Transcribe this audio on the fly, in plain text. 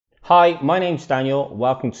Hi, my name's Daniel.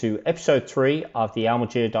 Welcome to episode 3 of the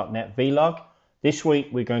Almagier.net vlog. This week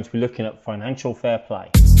we're going to be looking at financial fair play.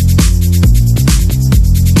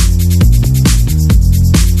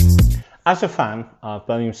 As a fan of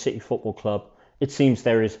Birmingham City Football Club, it seems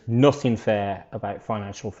there is nothing fair about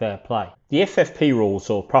financial fair play. The FFP rules,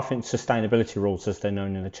 or profit and sustainability rules as they're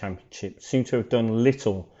known in the Championship, seem to have done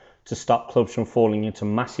little to stop clubs from falling into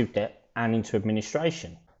massive debt and into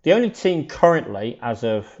administration. The only team currently, as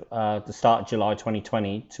of the start of July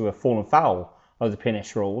 2020, to have fallen foul of the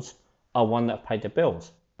P&S rules are one that have paid their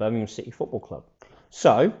bills, Birmingham City Football Club.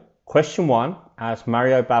 So, question 1, as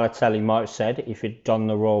Mario Balotelli might have said if he'd done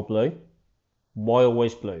the royal blue, why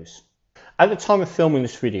always blues? At the time of filming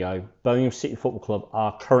this video, Birmingham City Football Club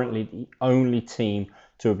are currently the only team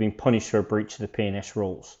to have been punished for a breach of the P&S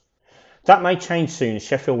rules. That may change soon, as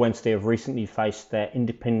Sheffield Wednesday have recently faced their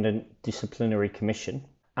independent disciplinary commission.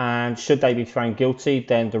 And should they be found guilty,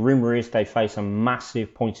 then the rumour is they face a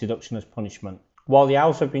massive points deduction as punishment. While the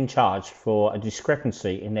Owls have been charged for a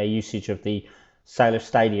discrepancy in their usage of the sale of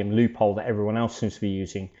stadium loophole that everyone else seems to be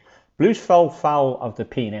using, Blues fell foul of the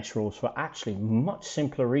P&S rules for actually much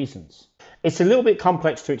simpler reasons. It's a little bit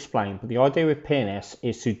complex to explain, but the idea with P&S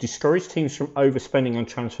is to discourage teams from overspending on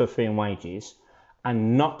transfer fee and wages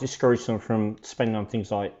and not discourage them from spending on things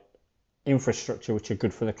like infrastructure, which are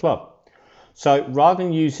good for the club. So rather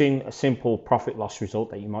than using a simple profit loss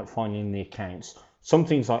result that you might find in the accounts, some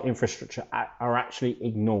things like infrastructure are actually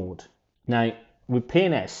ignored. Now, with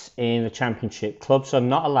P&S in the Championship, clubs are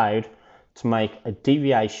not allowed to make a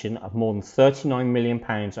deviation of more than £39 million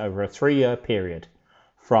over a 3-year period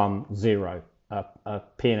from zero, a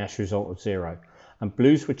P&S result of zero. And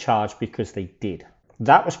Blues were charged because they did.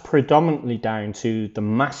 That was predominantly down to the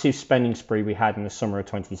massive spending spree we had in the summer of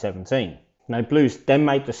 2017. Now, Blues then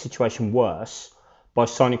made the situation worse by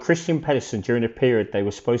signing Christian Pedersen during a period they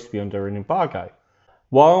were supposed to be under an embargo.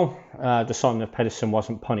 While the signing of Pedersen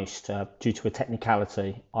wasn't punished due to a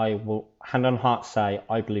technicality, I will hand on heart say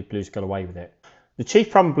I believe Blues got away with it. The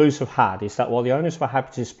chief problem Blues have had is that while the owners were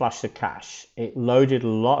happy to splash the cash, it loaded a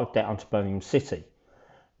lot of debt onto Birmingham City.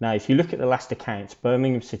 Now, if you look at the last accounts,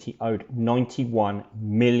 Birmingham City owed £91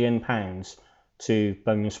 million to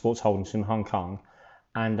Birmingham Sports Holdings in Hong Kong,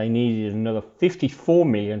 and they needed another $54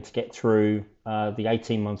 million to get through the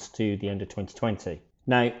 18 months to the end of 2020.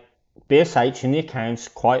 Now, BSH in the accounts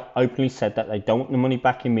quite openly said that they don't want the money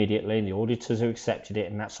back immediately, and the auditors have accepted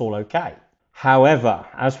it, and that's all okay. However,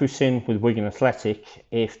 as we've seen with Wigan Athletic,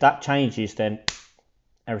 if that changes, then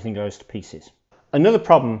everything goes to pieces. Another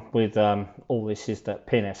problem with all this is that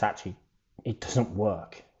P&S actually, it doesn't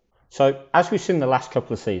work. So, as we've seen the last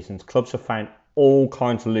couple of seasons, clubs have found all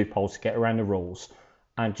kinds of loopholes to get around the rules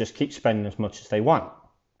and just keep spending as much as they want.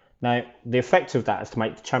 Now, the effect of that is to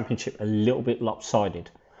make the Championship a little bit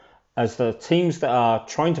lopsided, as the teams that are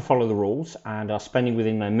trying to follow the rules and are spending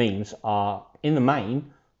within their means are, in the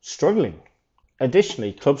main, struggling.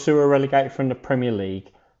 Additionally, clubs who are relegated from the Premier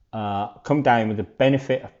League come down with the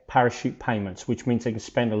benefit of parachute payments, which means they can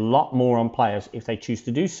spend a lot more on players if they choose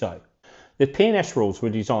to do so. The P&S rules were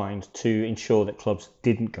designed to ensure that clubs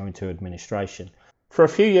didn't go into administration. For a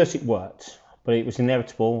few years it worked, but it was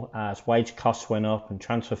inevitable as wage costs went up and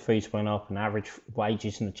transfer fees went up and average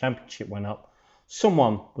wages in the Championship went up.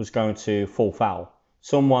 Someone was going to fall foul.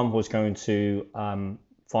 Someone was going to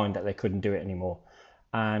find that they couldn't do it anymore.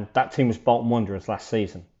 And that team was Bolton Wanderers last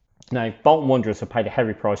season. Now, Bolton Wanderers have paid a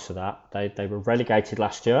heavy price for that. They were relegated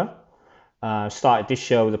last year, started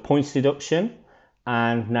this year with a points deduction,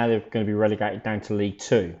 and now they're going to be relegated down to League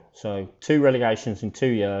 2. So 2 relegations in 2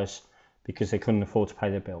 years because they couldn't afford to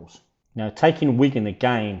pay their bills. Now, taking Wigan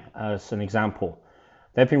again as an example,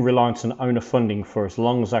 they've been reliant on owner funding for as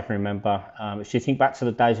long as I can remember. If you think back to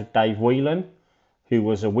the days of Dave Whelan, who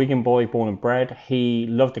was a Wigan boy born and bred, he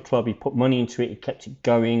loved the club, he put money into it, he kept it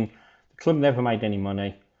going. The club never made any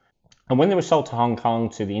money. And when they were sold to Hong Kong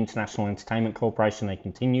to the International Entertainment Corporation, they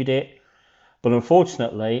continued it. But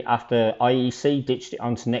unfortunately, after IEC ditched it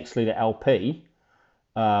onto Next Leader LP,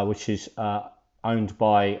 which is owned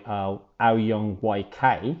by Ao Young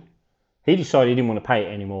YK, he decided he didn't want to pay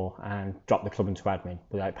it anymore and dropped the club into admin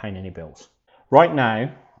without paying any bills. Right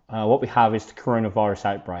now, what we have is the coronavirus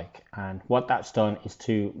outbreak, and what that's done is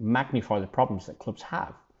to magnify the problems that clubs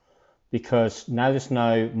have. Because now there's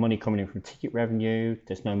no money coming in from ticket revenue,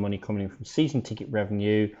 there's no money coming in from season ticket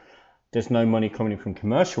revenue, there's no money coming in from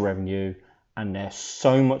commercial revenue, and they're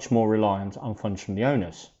so much more reliant on funds from the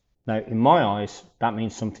owners. Now, in my eyes, that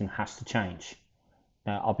means something has to change.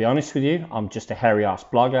 Now, I'll be honest with you, I'm just a hairy-ass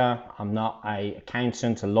blogger. I'm not an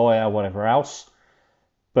accountant, a lawyer, whatever else.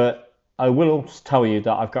 But I will tell you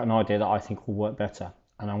that I've got an idea that I think will work better.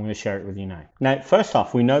 and I'm going to share it with you now. Now, first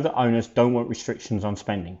off, we know that owners don't want restrictions on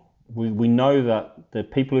spending. We know that the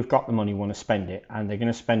people who've got the money want to spend it, and they're going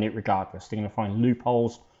to spend it regardless. They're going to find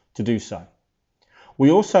loopholes to do so. We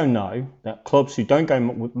also know that clubs who don't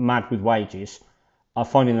go mad with wages are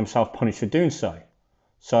finding themselves punished for doing so.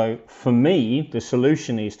 So for me, the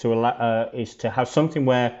solution is to have something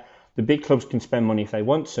where the big clubs can spend money if they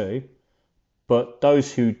want to, but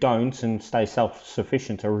those who don't and stay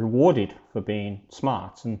self-sufficient are rewarded for being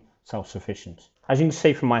smart and self-sufficient. As you can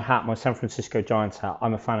see from my hat, my San Francisco Giants hat,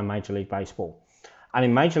 I'm a fan of Major League Baseball. And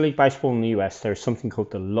in Major League Baseball in the US, there is something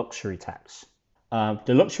called the luxury tax.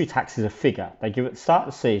 The luxury tax is a figure they give at the start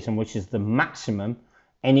of the season, which is the maximum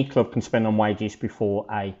any club can spend on wages before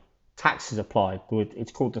a tax is applied.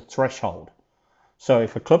 It's called the threshold. So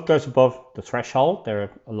if a club goes above the threshold,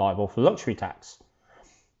 they're liable for luxury tax.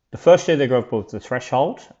 The first year they go above the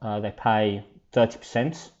threshold, they pay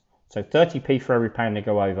 30%, so 30p for every pound they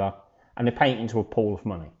go over, and they pay it into a pool of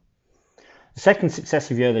money. The second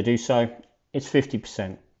successive year they do so, it's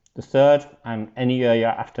 50%. The third and any year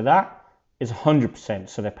after that is 100%,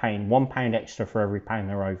 so they're paying £1 extra for every pound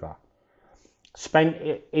they're over.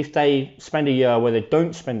 If they spend a year where they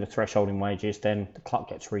don't spend the threshold in wages, then the clock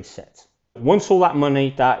gets reset. Once all that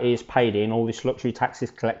money that is paid in, all this luxury tax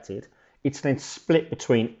is collected, it's then split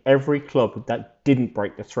between every club that didn't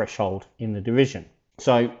break the threshold in the division.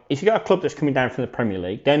 So if you've got a club that's coming down from the Premier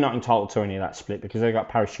League, they're not entitled to any of that split because they've got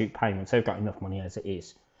parachute payments. They've got enough money as it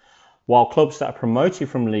is. While clubs that are promoted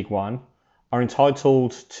from League One are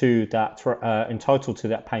entitled to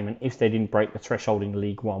that payment if they didn't break the threshold in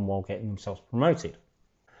League One while getting themselves promoted.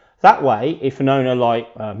 That way, if an owner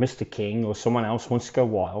like Mr. King or someone else wants to go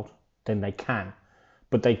wild, then they can.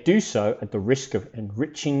 But they do so at the risk of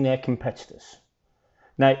enriching their competitors.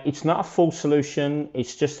 Now, it's not a full solution,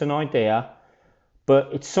 it's just an idea, but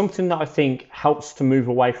it's something that I think helps to move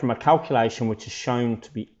away from a calculation which is shown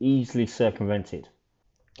to be easily circumvented.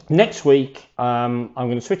 Next week, I'm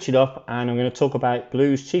going to switch it up and I'm going to talk about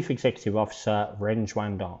Blues Chief Executive Officer Ren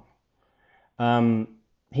Xuandong.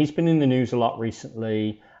 He's been in the news a lot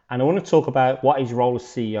recently, and I want to talk about what his role as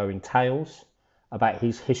CEO entails, about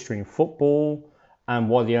his history in football, and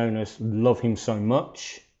why the owners love him so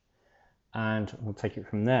much, and we'll take it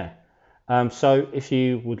from there. So if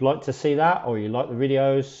you would like to see that or you like the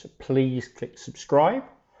videos, please click subscribe.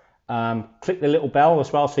 Click the little bell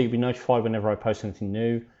as well so you'll be notified whenever I post anything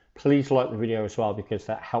new. Please like the video as well because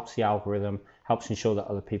that helps the algorithm, helps ensure that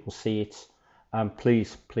other people see it.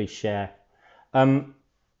 Please share.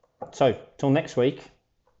 So till next week,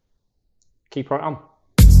 keep right on.